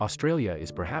Australia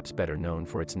is perhaps better known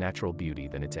for its natural beauty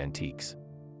than its antiques.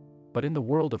 But in the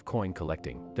world of coin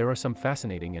collecting, there are some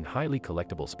fascinating and highly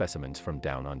collectible specimens from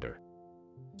down under.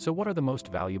 So what are the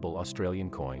most valuable Australian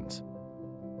coins?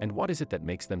 And what is it that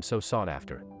makes them so sought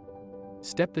after?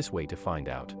 Step this way to find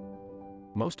out.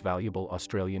 Most valuable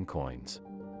Australian coins.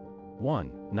 1.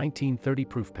 1930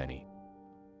 proof penny.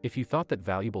 If you thought that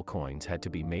valuable coins had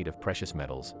to be made of precious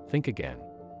metals, think again.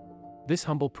 This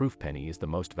humble proof penny is the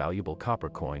most valuable copper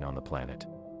coin on the planet.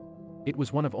 It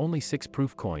was one of only 6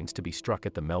 proof coins to be struck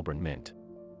at the Melbourne Mint.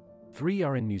 3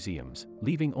 are in museums,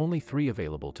 leaving only 3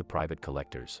 available to private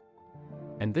collectors.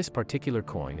 And this particular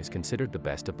coin is considered the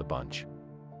best of the bunch.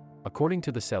 According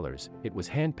to the sellers, it was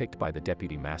handpicked by the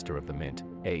Deputy Master of the Mint,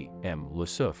 A.M.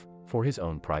 Lusuf, for his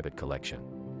own private collection.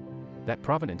 That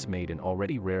provenance made an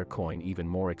already rare coin even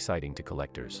more exciting to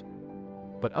collectors.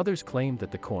 But others claimed that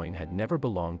the coin had never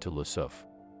belonged to Lusuf.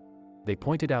 They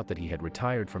pointed out that he had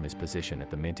retired from his position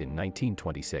at the Mint in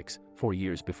 1926, 4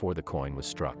 years before the coin was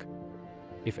struck.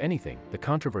 If anything, the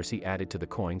controversy added to the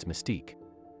coin's mystique.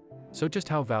 So just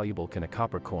how valuable can a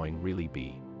copper coin really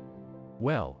be?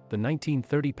 Well, the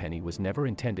 1930 penny was never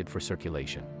intended for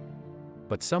circulation.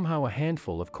 But somehow a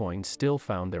handful of coins still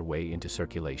found their way into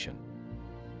circulation.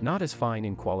 Not as fine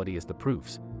in quality as the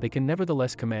proofs, they can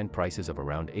nevertheless command prices of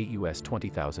around US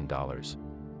 $20,000.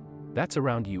 That's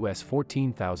around US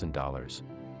 $14,000.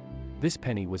 This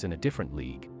penny was in a different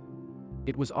league.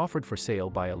 It was offered for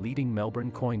sale by a leading Melbourne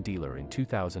coin dealer in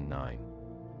 2009.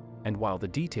 And while the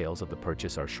details of the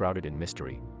purchase are shrouded in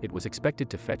mystery, it was expected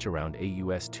to fetch around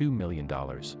US $2 million. 2.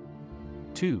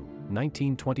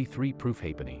 1923 proof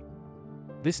halfpenny.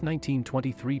 This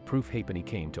 1923 proof halfpenny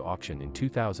came to auction in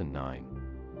 2009.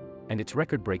 And its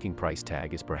record-breaking price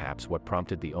tag is perhaps what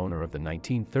prompted the owner of the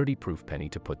 1930 proof penny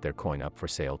to put their coin up for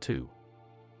sale too.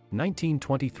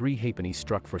 1923 halfpennies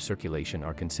struck for circulation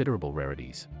are considerable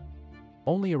rarities.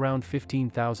 Only around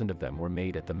 15,000 of them were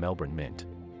made at the Melbourne Mint.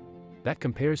 That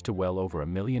compares to well over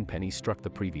 1 million pennies struck the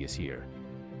previous year.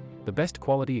 The best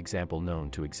quality example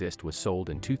known to exist was sold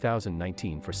in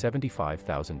 2019 for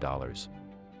 $75,000.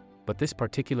 But this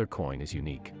particular coin is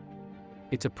unique.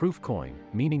 It's a proof coin,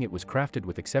 meaning it was crafted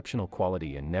with exceptional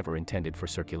quality and never intended for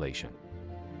circulation.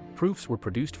 Proofs were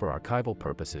produced for archival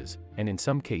purposes, and in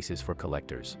some cases for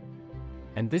collectors.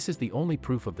 And this is the only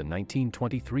proof of the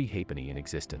 1923 halfpenny in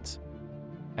existence.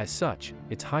 As such,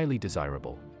 it's highly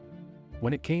desirable.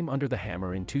 When it came under the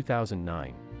hammer in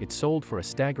 2009, it sold for a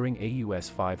staggering US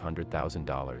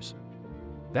 $500,000.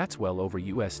 That's well over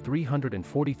US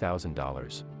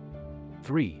 $340,000.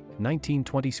 3.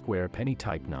 1920 square penny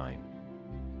type 9.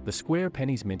 The square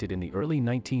pennies minted in the early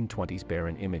 1920s bear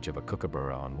an image of a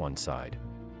kookaburra on one side.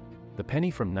 The penny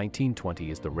from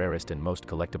 1920 is the rarest and most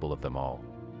collectible of them all.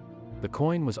 The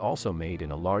coin was also made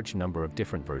in a large number of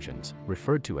different versions,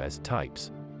 referred to as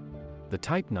types. The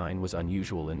type 9 was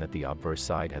unusual in that the obverse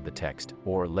side had the text,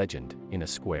 or legend, in a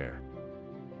square.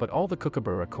 But all the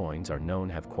kookaburra coins are known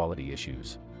have quality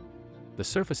issues. The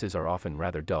surfaces are often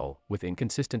rather dull, with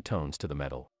inconsistent tones to the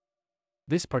metal.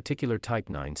 This particular Type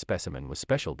 9 specimen was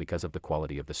special because of the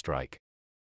quality of the strike.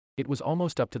 It was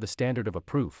almost up to the standard of a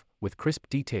proof, with crisp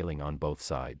detailing on both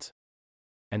sides.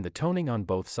 And the toning on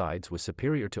both sides was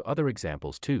superior to other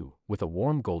examples too, with a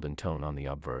warm golden tone on the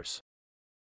obverse.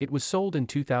 It was sold in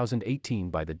 2018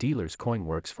 by the dealer's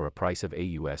Coinworks for a price of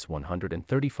US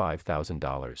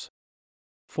 $135,000.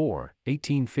 4.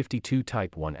 1852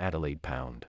 Type 1 Adelaide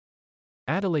Pound.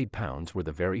 Adelaide pounds were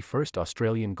the very first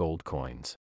Australian gold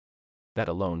coins. That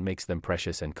alone makes them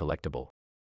precious and collectible.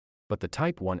 But the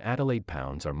Type 1 Adelaide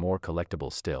pounds are more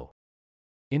collectible still.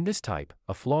 In this type,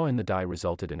 a flaw in the die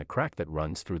resulted in a crack that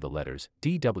runs through the letters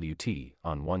DWT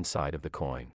on one side of the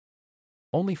coin.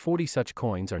 Only 40 such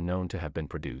coins are known to have been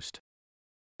produced.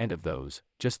 And of those,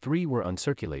 just 3 were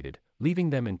uncirculated, leaving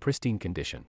them in pristine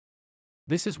condition.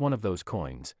 This is one of those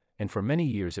coins, and for many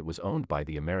years it was owned by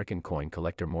the American coin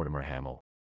collector Mortimer Hamill.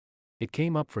 It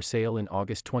came up for sale in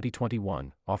August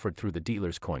 2021, offered through the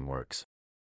dealer's Coinworks.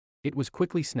 It was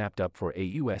quickly snapped up for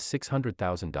US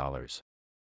 $600,000.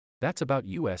 That's about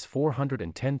US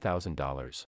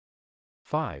 $410,000.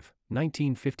 5.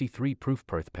 1953 proof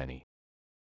Perth penny.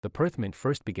 The Perth Mint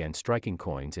first began striking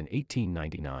coins in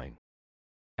 1899.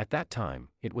 At that time,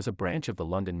 it was a branch of the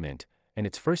London Mint, and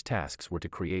its first tasks were to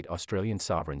create Australian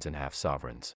sovereigns and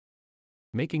half-sovereigns.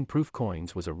 Making proof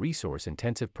coins was a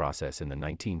resource-intensive process in the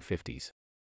 1950s.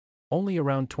 Only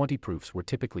around 20 proofs were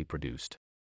typically produced.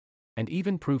 And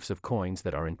even proofs of coins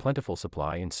that are in plentiful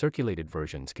supply in circulated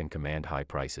versions can command high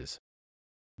prices.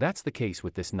 That's the case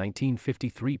with this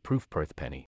 1953 proof Perth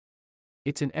penny.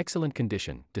 It's in excellent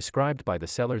condition, described by the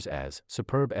sellers as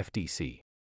superb FDC.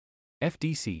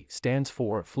 FDC stands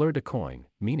for Fleur de Coin,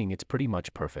 meaning it's pretty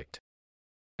much perfect.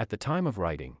 At the time of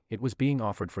writing, it was being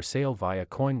offered for sale via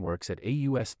Coinworks at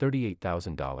US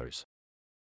 $38,000.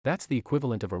 That's the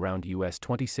equivalent of around US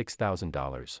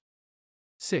 $26,000.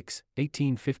 6.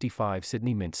 1855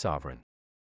 Sydney Mint Sovereign.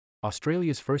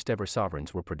 Australia's first ever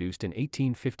sovereigns were produced in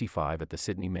 1855 at the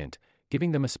Sydney Mint,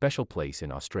 giving them a special place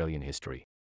in Australian history.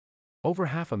 Over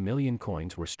 500,000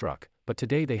 coins were struck, but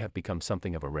today they have become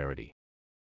something of a rarity.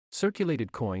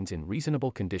 Circulated coins in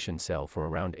reasonable condition sell for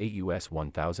around US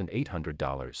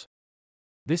 $1,800.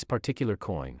 This particular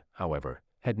coin, however,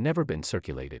 had never been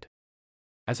circulated.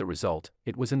 As a result,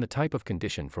 it was in the type of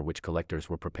condition for which collectors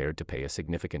were prepared to pay a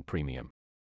significant premium.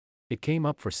 It came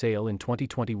up for sale in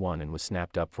 2021 and was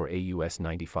snapped up for US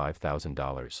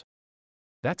 $95,000.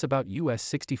 That's about US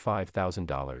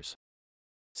 $65,000.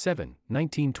 7.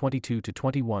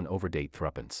 1922-21 Overdate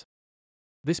Threepence.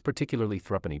 This particularly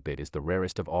threepenny bit is the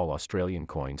rarest of all Australian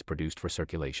coins produced for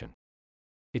circulation.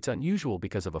 It's unusual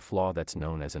because of a flaw that's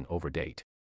known as an overdate.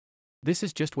 This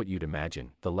is just what you'd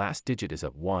imagine, the last digit is a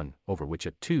 1, over which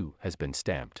a 2 has been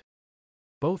stamped.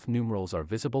 Both numerals are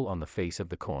visible on the face of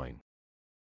the coin.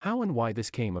 How and why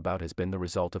this came about has been the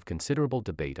result of considerable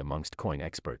debate amongst coin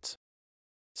experts.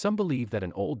 Some believe that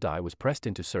an old die was pressed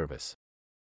into service.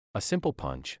 A simple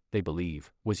punch, they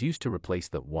believe, was used to replace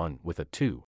the 1 with a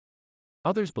 2.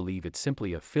 Others believe it's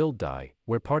simply a filled die,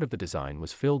 where part of the design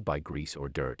was filled by grease or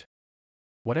dirt.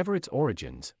 Whatever its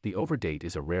origins, the overdate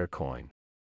is a rare coin.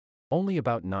 Only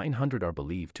about 900 are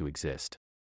believed to exist.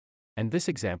 And this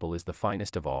example is the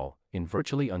finest of all, in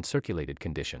virtually uncirculated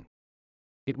condition.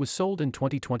 It was sold in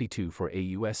 2022 for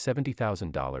US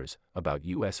 $70,000, about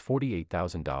US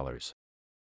 $48,000.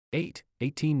 8.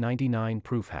 1899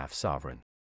 Proof Half Sovereign.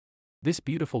 This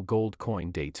beautiful gold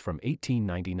coin dates from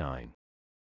 1899.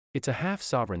 It's a half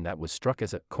sovereign that was struck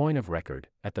as a coin of record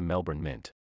at the Melbourne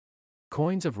Mint.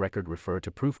 Coins of record refer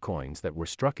to proof coins that were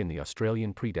struck in the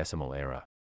Australian pre-decimal era.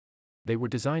 They were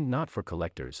designed not for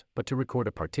collectors, but to record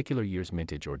a particular year's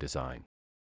mintage or design.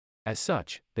 As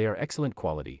such, they are excellent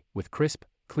quality, with crisp,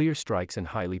 clear strikes and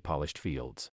highly polished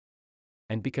fields.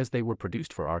 And because they were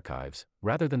produced for archives,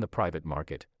 rather than the private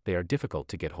market, they are difficult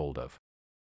to get hold of.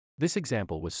 This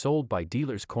example was sold by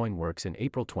Dealers Coinworks in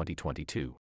April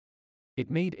 2022. It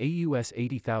made US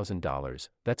 $80,000,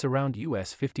 that's around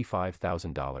US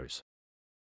 $55,000.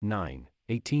 9.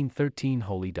 1813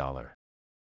 Holy Dollar.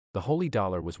 The Holy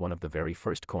Dollar was one of the very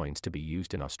first coins to be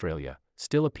used in Australia,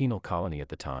 still a penal colony at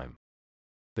the time.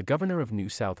 The Governor of New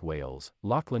South Wales,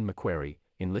 Lachlan Macquarie,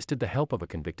 enlisted the help of a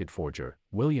convicted forger,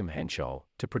 William Henshaw,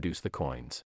 to produce the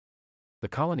coins. The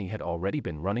colony had already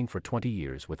been running for 20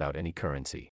 years without any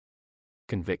currency.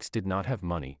 Convicts did not have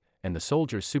money, and the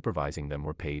soldiers supervising them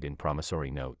were paid in promissory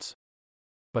notes.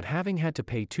 But having had to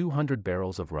pay 200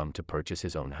 barrels of rum to purchase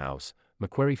his own house,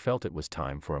 Macquarie felt it was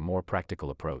time for a more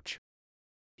practical approach.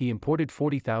 He imported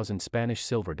 40,000 Spanish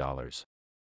silver dollars.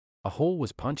 A hole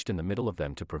was punched in the middle of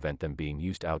them to prevent them being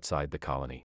used outside the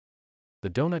colony. The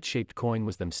donut-shaped coin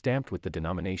was then stamped with the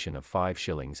denomination of 5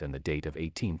 shillings and the date of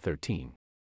 1813.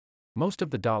 Most of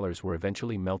the dollars were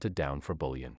eventually melted down for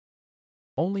bullion.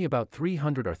 Only about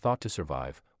 300 are thought to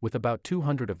survive, with about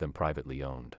 200 of them privately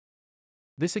owned.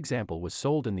 This example was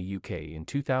sold in the UK in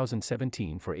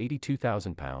 2017 for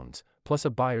 £82,000, plus a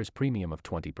buyer's premium of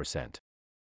 20%.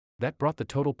 That brought the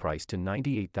total price to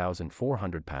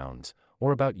 £98,400,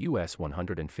 or about US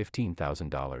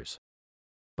 $115,000.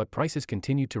 But prices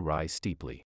continued to rise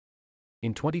steeply.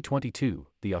 In 2022,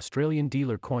 the Australian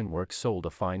dealer Coinworks sold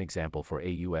a fine example for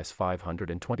US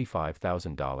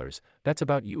 $525,000, that's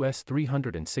about US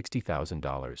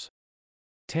 $360,000.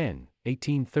 10.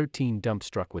 1813 Dump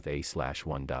struck with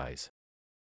A/1 dies.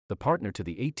 The partner to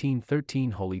the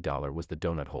 1813 Holy Dollar was the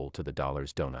donut hole to the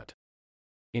dollar's donut.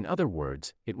 In other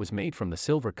words, it was made from the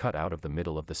silver cut out of the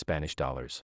middle of the Spanish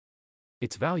dollars.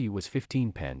 Its value was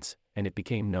 15 pence, and it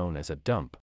became known as a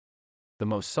dump. The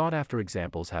most sought-after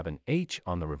examples have an H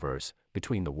on the reverse,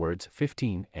 between the words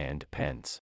 15 and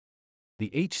pence. The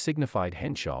H signified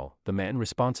Henshaw, the man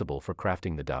responsible for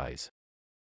crafting the dies.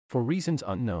 For reasons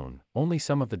unknown, only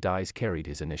some of the dies carried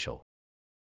his initial.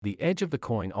 The edge of the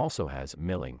coin also has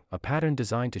milling, a pattern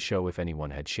designed to show if anyone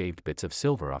had shaved bits of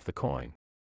silver off the coin.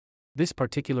 This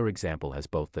particular example has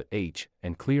both the H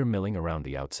and clear milling around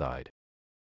the outside.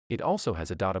 It also has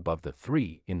a dot above the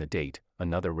 3 in the date,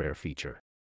 another rare feature.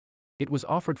 It was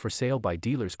offered for sale by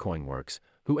Dealers Coinworks,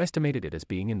 who estimated it as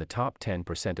being in the top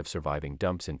 10% of surviving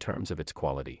dumps in terms of its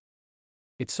quality.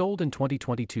 It sold in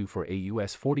 2022 for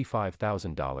US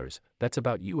 $45,000, that's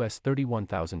about US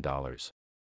 $31,000.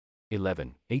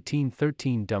 11.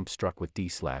 1813 Dump struck with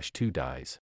D/2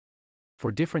 dies.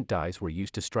 4 different dies were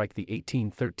used to strike the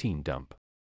 1813 dump.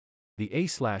 The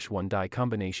A/1 die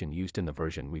combination used in the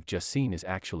version we've just seen is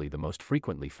actually the most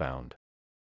frequently found.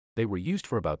 They were used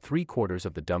for about 3/4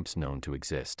 of the dumps known to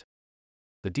exist.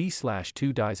 The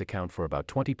D/2 dies account for about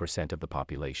 20% of the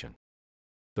population.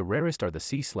 The rarest are the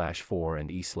C/4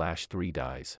 and E/3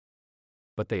 dies.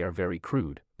 But they are very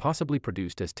crude, possibly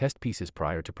produced as test pieces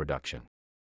prior to production.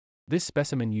 This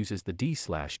specimen uses the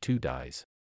D/2 dies.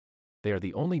 They are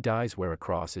the only dies where a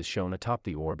cross is shown atop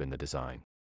the orb in the design.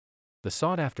 The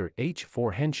sought-after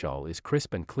H4 Henshaw is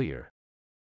crisp and clear.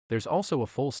 There's also a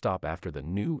full stop after the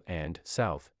New and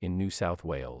South in New South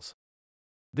Wales.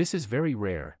 This is very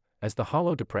rare, as the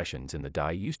hollow depressions in the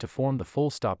die used to form the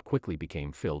full stop quickly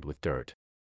became filled with dirt.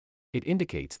 It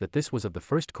indicates that this was of the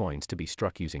first coins to be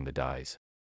struck using the dies.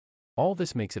 All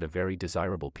this makes it a very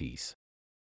desirable piece.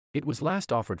 It was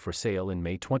last offered for sale in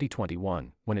May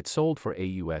 2021, when it sold for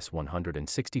US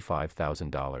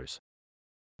 $165,000.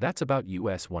 That's about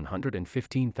US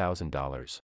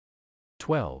 $115,000.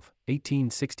 12.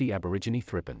 1860 Aborigine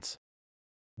threepence.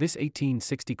 This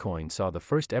 1860 coin saw the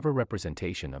first ever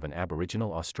representation of an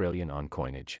Aboriginal Australian on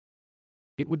coinage.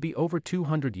 It would be over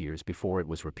 200 years before it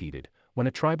was repeated, when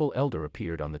a tribal elder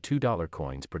appeared on the $2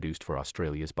 coins produced for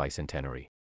Australia's bicentenary.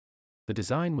 The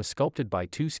design was sculpted by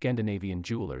 2 Scandinavian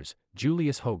jewelers,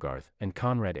 Julius Hogarth and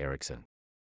Conrad Eriksson.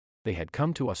 They had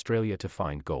come to Australia to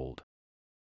find gold.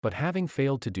 But having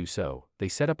failed to do so, they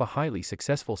set up a highly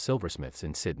successful silversmiths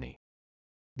in Sydney.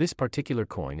 This particular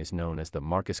coin is known as the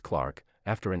Marcus Clark,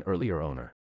 after an earlier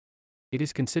owner. It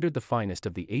is considered the finest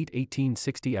of the 8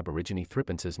 1860 Aborigine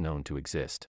threepences known to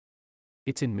exist.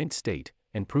 It's in mint state,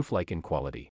 and proof-like in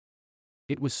quality.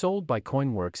 It was sold by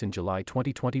Coinworks in July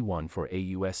 2021 for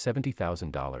US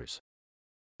 $70,000.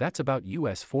 That's about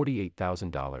US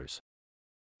 $48,000.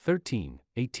 13.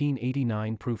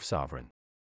 1889 Proof Sovereign.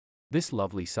 This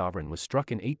lovely sovereign was struck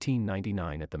in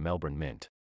 1899 at the Melbourne Mint.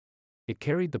 It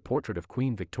carried the portrait of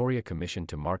Queen Victoria commissioned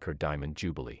to mark her Diamond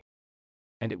Jubilee.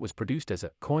 And it was produced as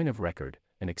a coin of record,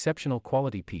 an exceptional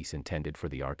quality piece intended for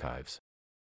the archives.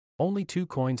 Only 2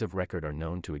 coins of record are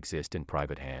known to exist in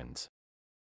private hands.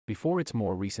 Before its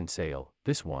more recent sale,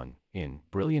 this one, in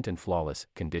brilliant and flawless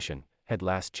condition, had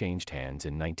last changed hands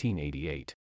in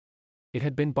 1988. It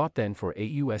had been bought then for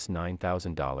US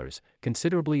 $9,000,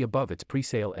 considerably above its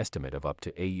pre-sale estimate of up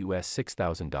to US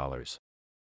 $6,000.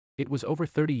 It was over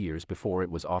 30 years before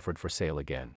it was offered for sale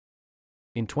again.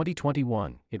 In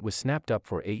 2021, it was snapped up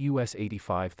for US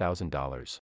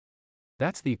 $85,000.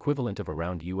 That's the equivalent of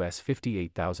around US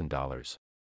 $58,000.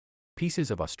 Pieces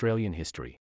of Australian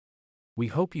history. We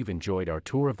hope you've enjoyed our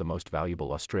tour of the most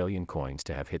valuable Australian coins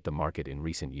to have hit the market in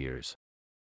recent years.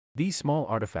 These small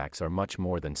artifacts are much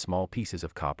more than small pieces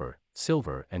of copper,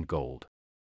 silver, and gold.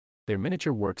 They're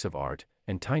miniature works of art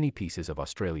and tiny pieces of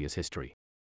Australia's history.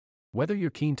 Whether you're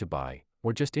keen to buy,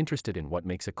 or just interested in what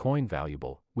makes a coin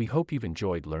valuable, we hope you've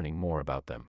enjoyed learning more about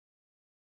them.